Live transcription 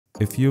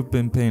If you've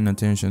been paying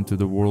attention to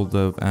the world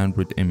of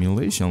Android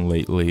emulation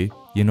lately,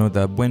 you know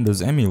that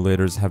Windows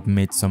emulators have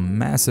made some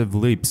massive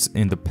leaps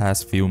in the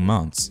past few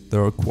months.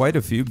 There are quite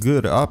a few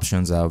good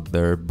options out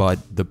there, but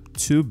the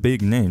two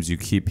big names you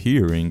keep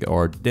hearing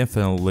are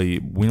definitely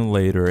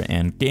Emulator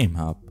and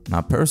GameHub.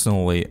 Now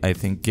personally, I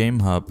think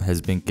GameHub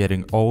has been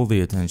getting all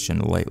the attention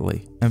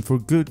lately, and for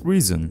good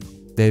reason.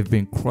 They've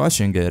been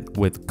crushing it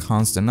with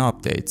constant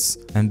updates,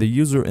 and the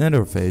user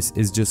interface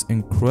is just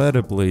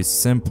incredibly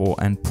simple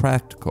and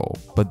practical.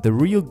 But the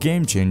real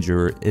game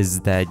changer is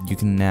that you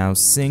can now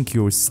sync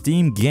your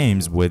Steam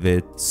games with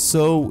it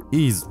so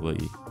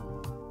easily.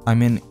 I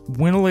mean,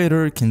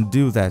 Emulator can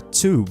do that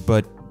too,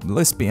 but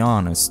let's be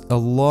honest, a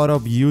lot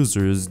of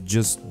users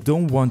just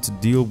don't want to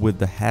deal with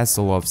the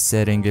hassle of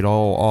setting it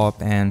all up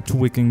and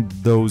tweaking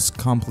those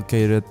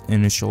complicated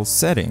initial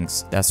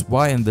settings. That's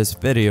why in this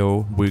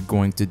video, we're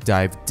going to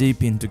dive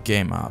deep into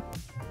GameHub.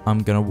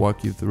 I'm gonna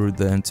walk you through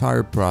the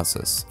entire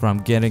process, from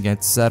getting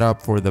it set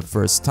up for the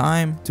first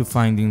time to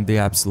finding the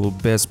absolute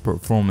best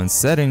performance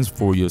settings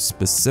for your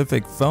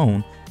specific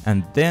phone,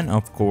 and then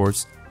of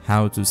course,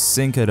 how to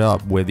sync it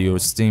up with your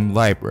Steam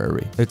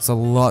library. It's a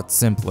lot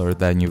simpler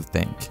than you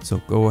think,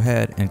 so go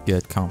ahead and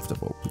get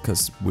comfortable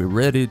because we're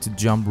ready to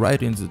jump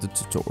right into the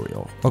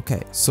tutorial.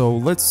 Okay, so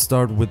let's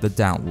start with the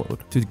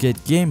download. To get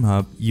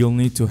GameHub, you'll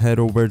need to head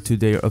over to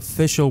their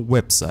official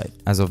website.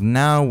 As of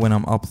now, when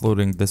I'm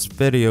uploading this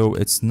video,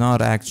 it's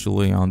not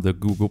actually on the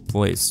Google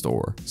Play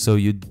Store, so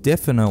you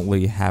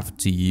definitely have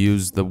to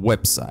use the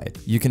website.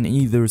 You can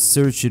either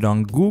search it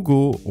on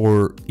Google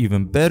or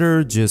even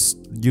better, just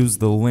use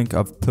the link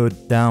I've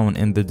put down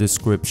in the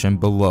description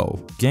below.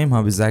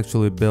 GameHub is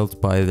actually built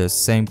by the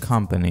same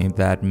company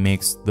that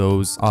makes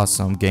those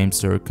awesome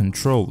Gamester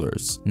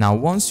controllers. Now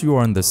once you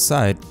are on the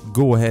site,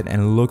 go ahead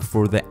and look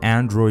for the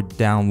Android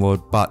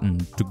download button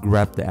to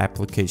grab the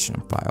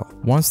application file.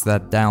 Once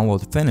that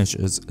download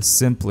finishes,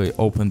 simply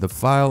open the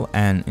file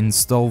and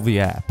install the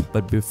app.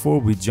 But before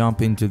we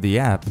jump into the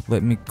app,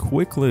 let me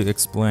quickly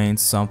explain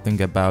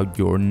something about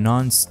your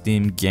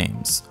non-Steam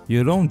games.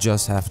 You don't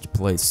just have to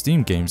play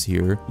Steam games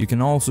here, you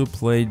can also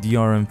play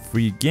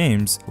DRM-free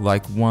games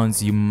like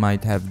ones you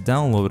might have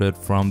downloaded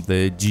from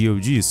the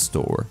GOG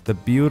store. The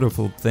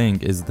beautiful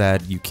thing is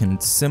that you can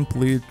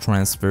simply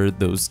transfer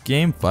those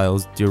game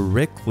files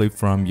directly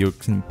from your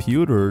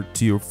computer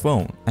to your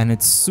phone, and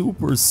it's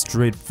super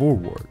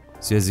straightforward.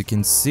 So as you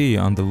can see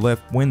on the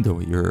left window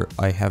here,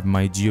 I have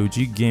my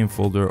GOG game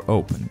folder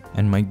open,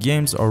 and my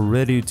games are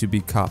ready to be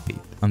copied.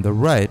 On the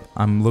right,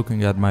 I'm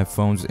looking at my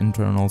phone's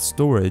internal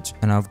storage,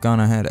 and I've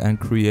gone ahead and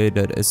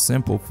created a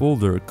simple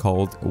folder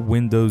called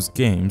Windows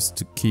Games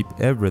to keep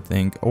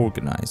everything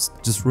organized.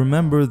 Just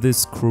remember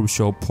this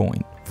crucial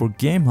point. For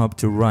GameHub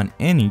to run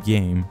any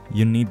game,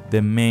 you need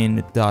the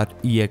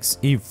main.exe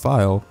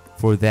file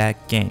for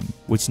that game,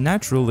 which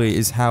naturally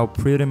is how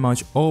pretty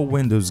much all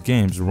Windows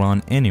games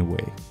run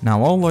anyway.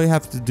 Now all I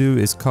have to do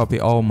is copy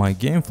all my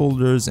game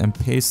folders and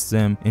paste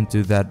them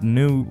into that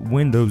new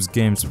Windows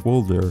games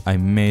folder I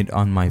made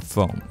on my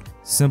phone.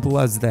 Simple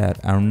as that,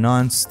 our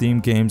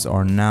non-Steam games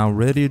are now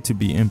ready to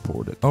be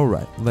imported.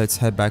 Alright, let's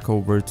head back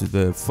over to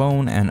the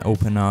phone and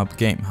open up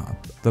GameHub.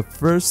 The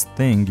first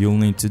thing you'll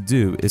need to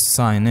do is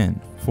sign in.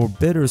 For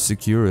better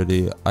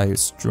security, I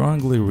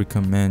strongly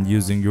recommend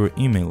using your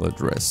email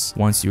address.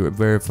 Once you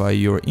verify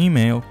your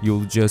email,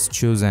 you'll just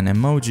choose an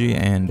emoji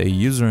and a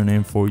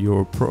username for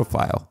your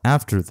profile.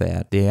 After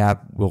that, the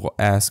app will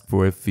ask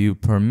for a few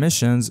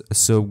permissions,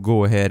 so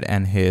go ahead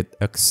and hit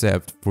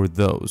accept for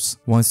those.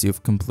 Once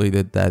you've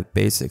completed that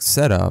basic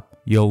setup,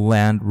 you'll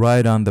land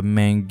right on the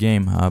main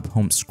GameHub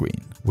home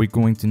screen. We're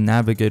going to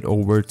navigate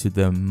over to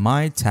the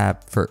My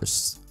tab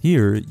first.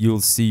 Here,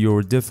 you'll see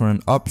your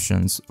different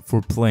options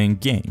for playing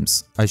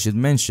games. I should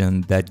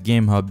mention that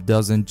GameHub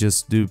doesn't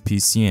just do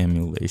PC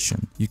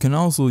emulation. You can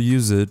also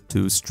use it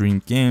to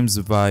stream games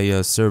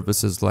via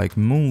services like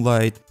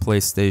Moonlight,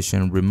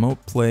 PlayStation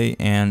Remote Play,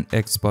 and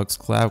Xbox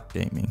Cloud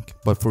Gaming.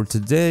 But for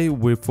today,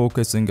 we're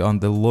focusing on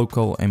the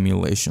local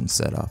emulation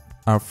setup.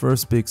 Our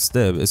first big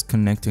step is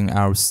connecting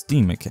our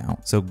Steam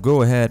account. So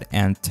go ahead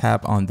and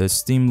tap on the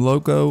Steam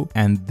logo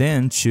and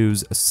then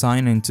choose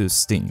Sign into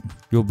Steam.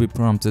 You'll be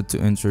prompted to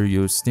enter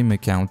your Steam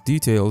account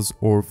details,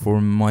 or for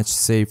a much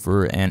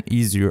safer and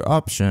easier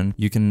option,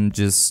 you can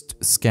just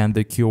scan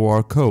the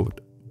QR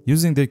code.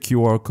 Using the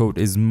QR code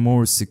is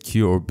more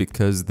secure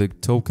because the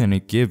token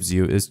it gives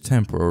you is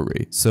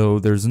temporary, so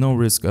there's no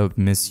risk of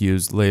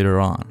misuse later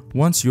on.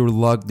 Once you're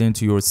logged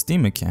into your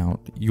Steam account,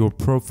 your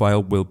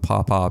profile will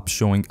pop up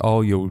showing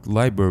all your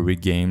library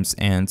games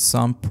and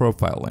some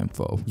profile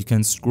info. You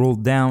can scroll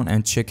down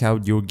and check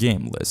out your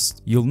game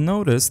list. You'll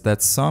notice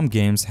that some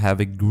games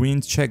have a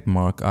green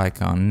checkmark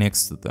icon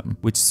next to them,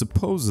 which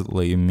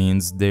supposedly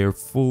means they're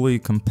fully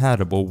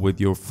compatible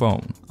with your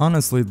phone.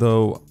 Honestly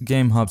though,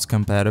 GameHub's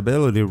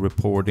compatibility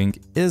reporting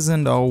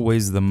isn't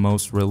always the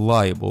most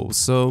reliable,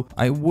 so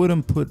I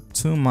wouldn't put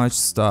too much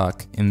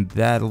stock in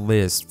that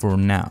list for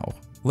now.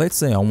 Let's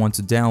say I want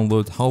to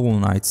download Hollow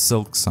Knight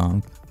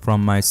Silksong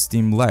from my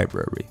Steam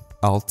library.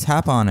 I'll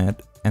tap on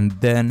it and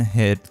then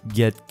hit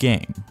Get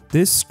Game.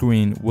 This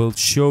screen will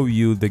show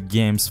you the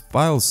game's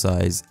file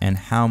size and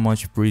how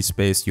much free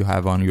space you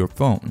have on your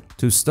phone.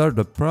 To start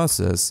the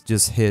process,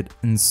 just hit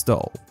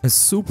Install. A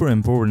super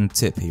important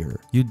tip here: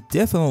 you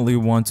definitely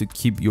want to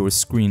keep your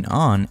screen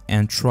on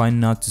and try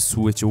not to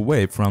switch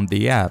away from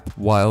the app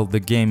while the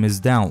game is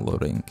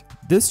downloading.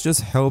 This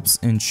just helps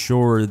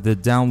ensure the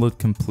download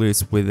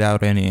completes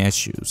without any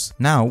issues.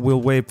 Now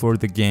we'll wait for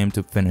the game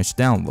to finish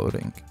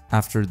downloading.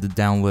 After the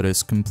download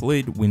is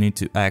complete, we need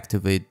to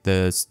activate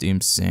the Steam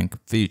Sync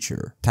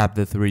feature. Tap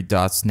the three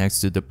dots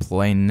next to the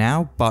Play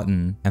Now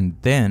button and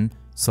then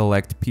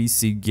select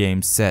PC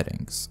Game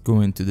Settings.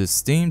 Go into the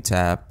Steam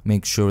tab,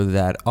 make sure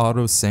that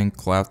Auto Sync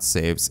Cloud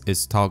Saves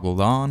is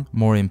toggled on.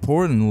 More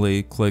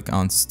importantly, click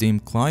on Steam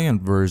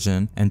Client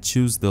version and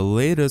choose the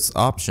latest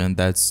option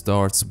that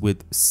starts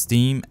with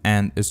Steam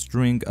and a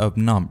string of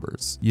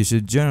numbers. You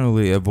should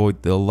generally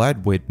avoid the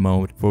lightweight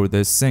mode for the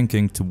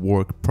syncing to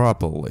work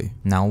properly.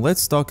 Now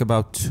let's talk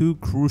about two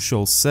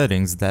crucial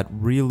settings that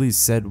really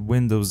set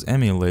Windows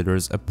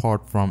emulators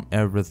apart from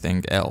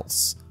everything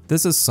else.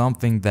 This is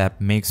something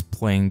that makes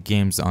playing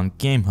games on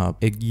GameHub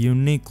a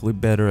uniquely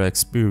better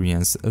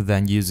experience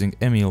than using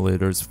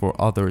emulators for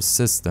other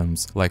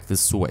systems like the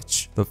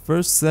Switch. The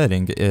first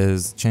setting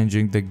is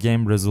changing the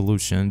game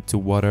resolution to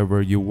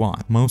whatever you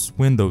want. Most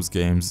Windows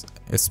games,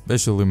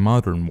 especially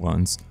modern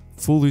ones,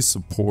 fully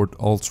support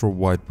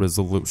ultra-wide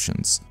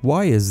resolutions.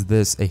 Why is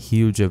this a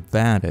huge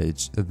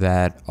advantage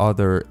that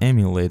other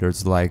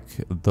emulators like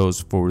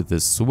those for the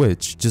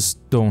Switch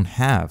just don't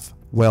have?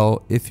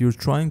 Well, if you're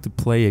trying to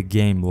play a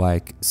game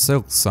like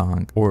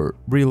Silksong or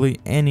really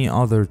any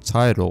other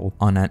title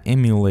on an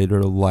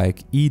emulator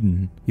like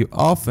Eden, you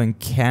often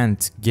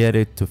can't get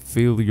it to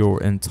fill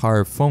your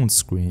entire phone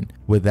screen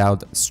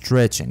without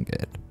stretching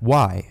it.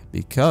 Why?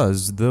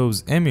 Because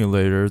those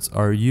emulators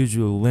are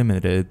usually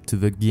limited to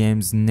the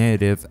game's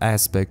native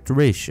aspect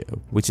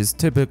ratio, which is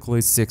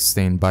typically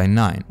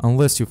 16:9,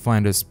 unless you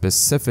find a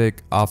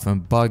specific, often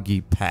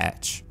buggy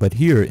patch. But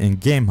here in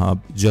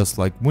GameHub, just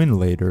like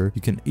Winlator,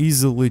 you can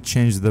easily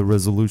change the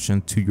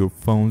resolution to your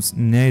phone's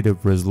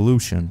native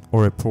resolution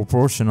or a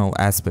proportional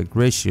aspect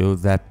ratio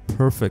that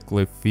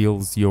perfectly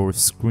fills your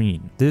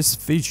screen. This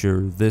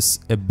feature, this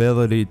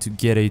ability to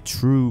get a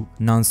true,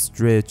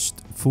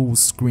 non-stretched,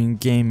 full-screen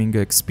gaming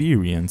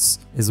experience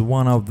is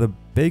one of the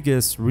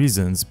biggest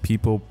reasons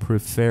people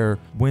prefer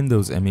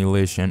Windows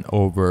emulation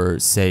over,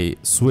 say,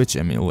 Switch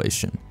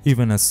emulation,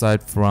 even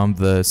aside from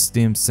the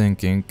Steam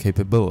syncing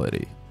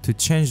capability. To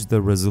change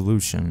the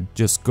resolution,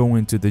 just go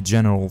into the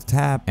General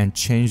tab and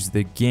change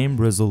the game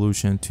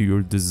resolution to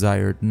your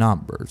desired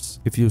numbers.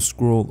 If you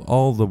scroll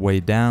all the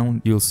way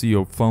down, you'll see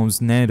your phone's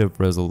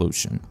native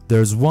resolution.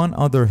 There's one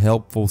other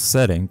helpful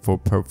setting for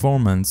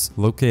performance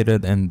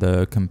located in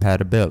the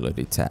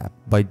Compatibility tab.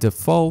 By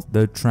default,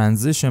 the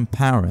transition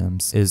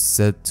params is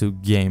set to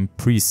Game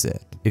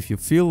Preset. If you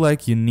feel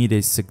like you need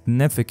a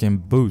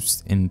significant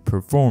boost in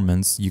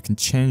performance, you can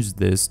change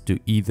this to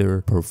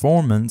either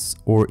Performance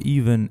or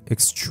even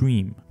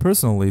Extreme.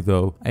 Personally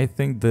though, I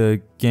think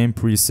the game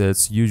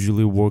presets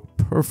usually work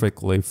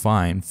perfectly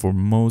fine for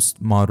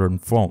most modern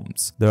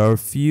phones. There are a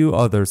few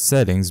other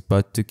settings,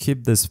 but to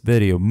keep this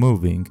video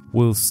moving,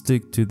 we'll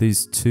stick to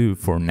these two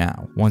for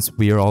now. Once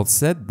we are all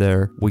set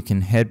there, we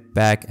can head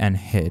back and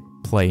hit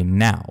Play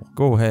Now.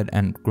 Go ahead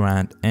and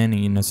grant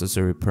any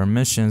necessary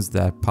permissions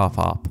that pop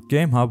up.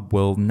 GameHub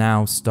will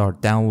now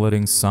start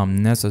downloading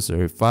some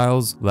necessary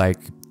files like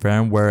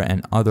firmware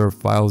and other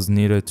files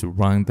needed to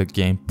run the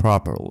game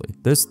properly.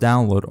 This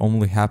download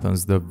only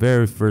happens the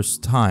very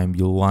first time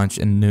you launch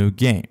a new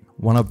game.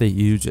 One of the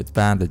huge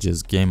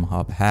advantages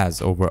GameHub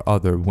has over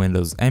other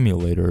Windows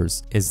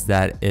emulators is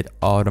that it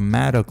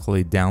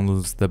automatically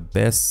downloads the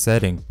best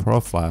setting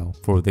profile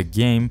for the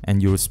game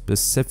and your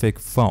specific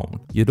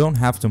phone. You don't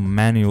have to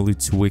manually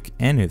tweak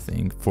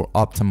anything for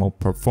optimal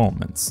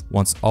performance.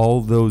 Once all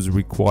those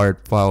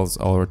required files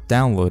are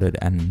downloaded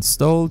and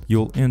installed,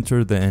 you'll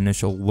enter the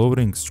initial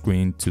loading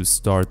screen to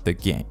start the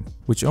game,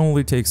 which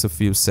only takes a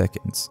few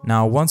seconds.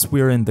 Now once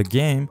we're in the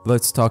game,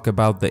 let's talk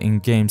about the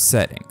in-game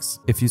settings.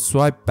 If you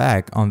swipe back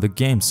on the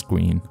game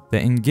screen, the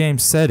in-game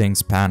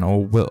settings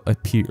panel will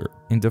appear.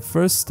 In the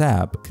first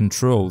tab,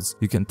 Controls,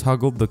 you can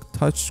toggle the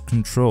touch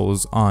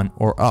controls on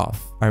or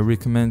off. I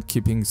recommend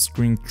keeping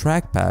Screen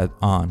Trackpad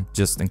on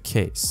just in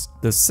case.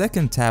 The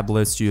second tab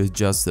lets you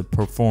adjust the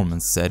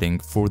performance setting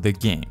for the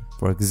game.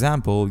 For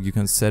example, you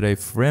can set a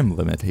frame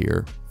limit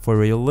here.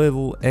 For a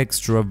little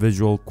extra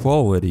visual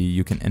quality,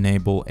 you can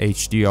enable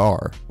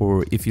HDR,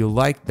 or if you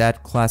like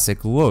that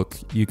classic look,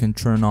 you can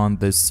turn on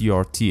the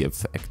CRT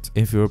effect.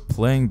 If you're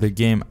playing the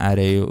game at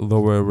a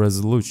lower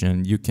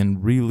resolution, you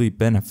can really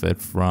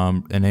benefit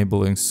from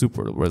enabling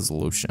super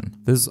resolution.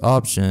 This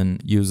option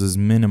uses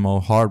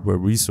minimal hardware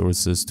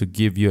resources to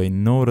give you a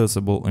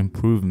noticeable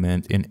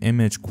improvement in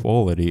image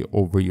quality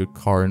over your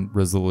current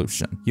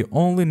resolution. You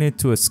only need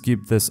to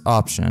skip this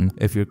option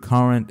if your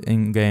current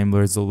in-game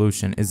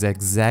resolution is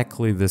exactly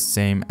exactly the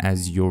same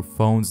as your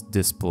phone's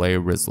display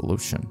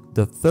resolution.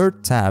 The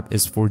third tab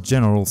is for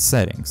general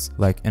settings,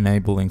 like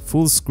enabling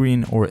full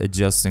screen or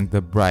adjusting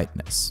the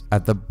brightness.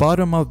 At the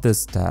bottom of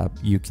this tab,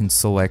 you can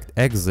select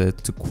exit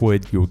to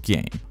quit your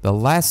game. The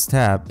last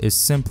tab is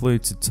simply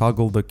to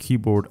toggle the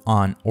keyboard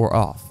on or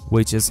off,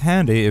 which is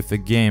handy if a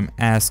game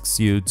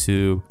asks you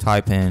to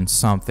type in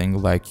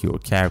something like your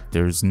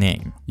character's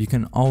name. You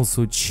can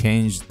also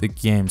change the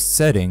game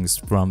settings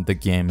from the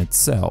game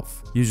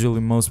itself.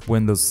 Usually most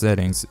Windows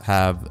settings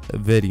have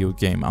video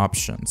game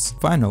options.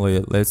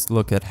 Finally, let's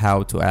look at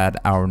how to add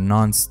our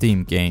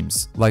non-Steam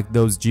games, like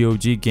those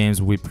GOG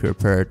games we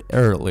prepared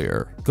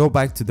earlier. Go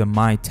back to the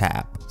My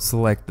tab.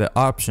 Select the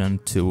option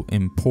to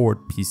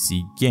import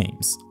PC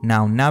games.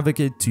 Now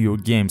navigate to your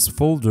games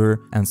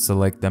folder and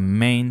select the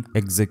main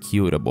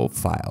executable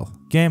file.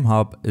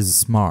 GameHub is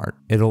smart.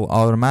 It'll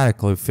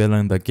automatically fill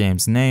in the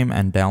game's name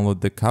and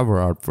download the cover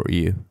art for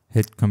you.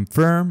 Hit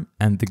confirm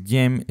and the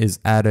game is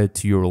added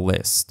to your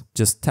list.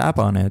 Just tap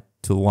on it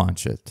to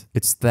launch it.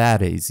 It's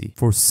that easy.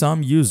 For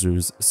some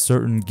users,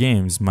 certain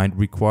games might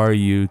require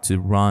you to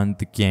run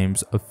the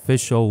game's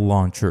official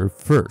launcher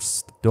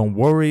first. Don't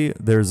worry,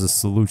 there's a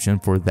solution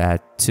for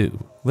that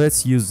too.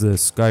 Let's use the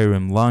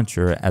Skyrim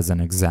launcher as an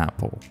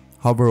example.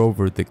 Hover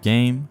over the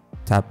game,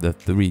 tap the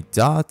three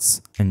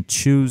dots, and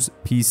choose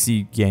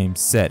PC game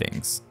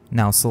settings.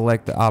 Now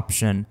select the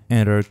option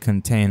Enter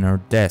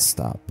Container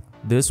Desktop.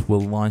 This will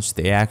launch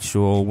the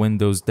actual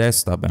Windows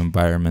desktop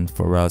environment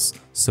for us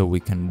so we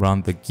can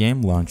run the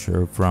game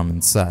launcher from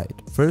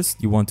inside.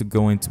 First, you want to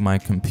go into my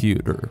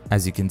computer.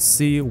 As you can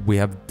see, we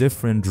have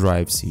different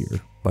drives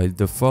here. By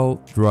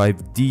default,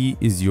 drive D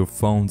is your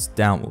phone's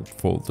download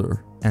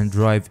folder, and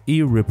drive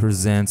E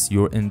represents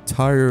your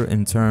entire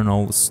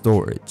internal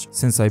storage.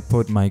 Since I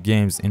put my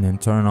games in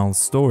internal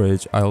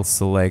storage, I'll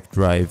select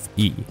drive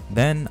E.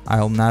 Then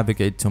I'll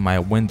navigate to my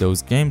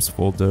Windows games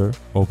folder,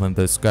 open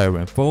the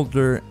Skyrim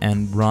folder,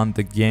 and run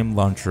the game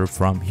launcher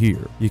from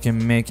here. You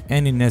can make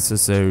any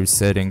necessary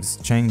settings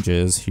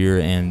changes here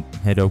and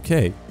hit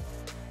OK.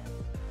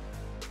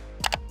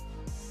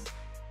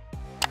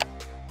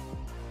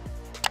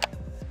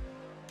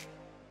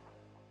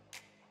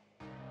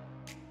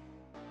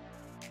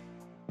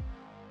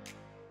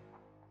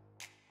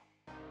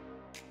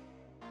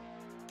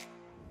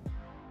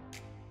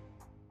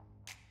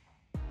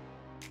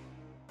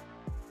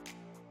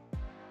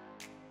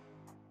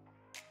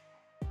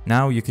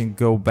 Now you can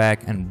go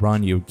back and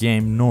run your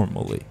game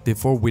normally.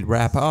 Before we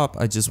wrap up,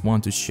 I just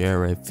want to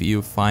share a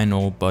few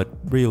final but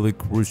really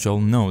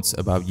crucial notes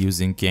about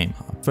using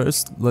GameHub.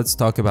 First, let's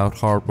talk about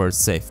hardware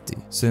safety.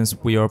 Since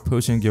we are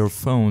pushing your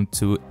phone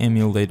to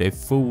emulate a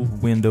full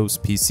Windows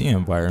PC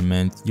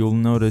environment, you'll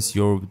notice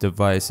your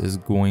device is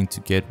going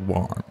to get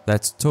warm.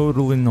 That's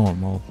totally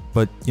normal,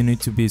 but you need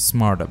to be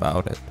smart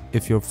about it.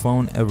 If your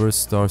phone ever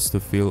starts to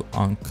feel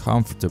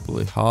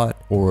uncomfortably hot,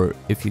 or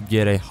if you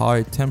get a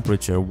high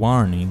temperature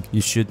warning,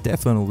 you should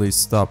definitely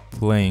stop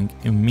playing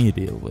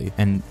immediately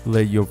and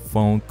let your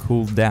phone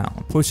cool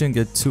down. Pushing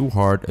it too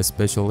hard,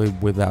 especially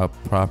without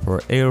proper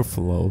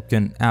airflow,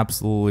 can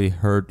absolutely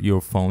hurt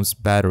your phone's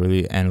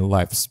battery and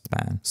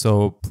lifespan.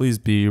 So please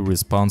be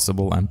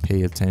responsible and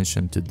pay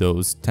attention to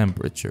those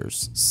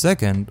temperatures.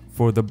 Second,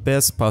 for the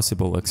best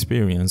possible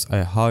experience,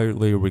 I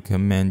highly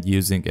recommend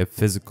using a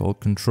physical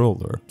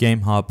controller.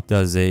 GameHub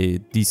does a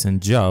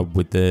decent job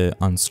with the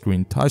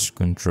on-screen touch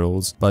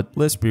controls, but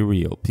let's be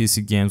real,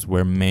 PC games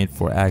were made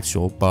for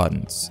actual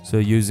buttons. So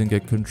using a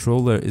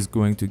controller is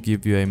going to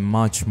give you a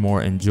much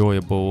more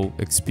enjoyable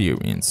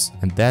experience.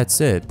 And that's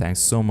it. Thanks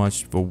so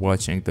much for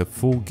watching the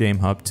full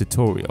GameHub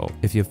tutorial.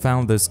 If you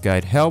found this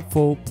guide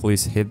helpful,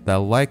 please hit that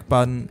like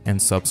button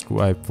and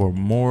subscribe for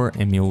more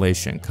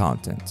emulation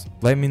content.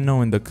 Let me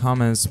know in the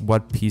comments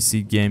what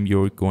PC game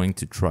you're going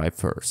to try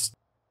first.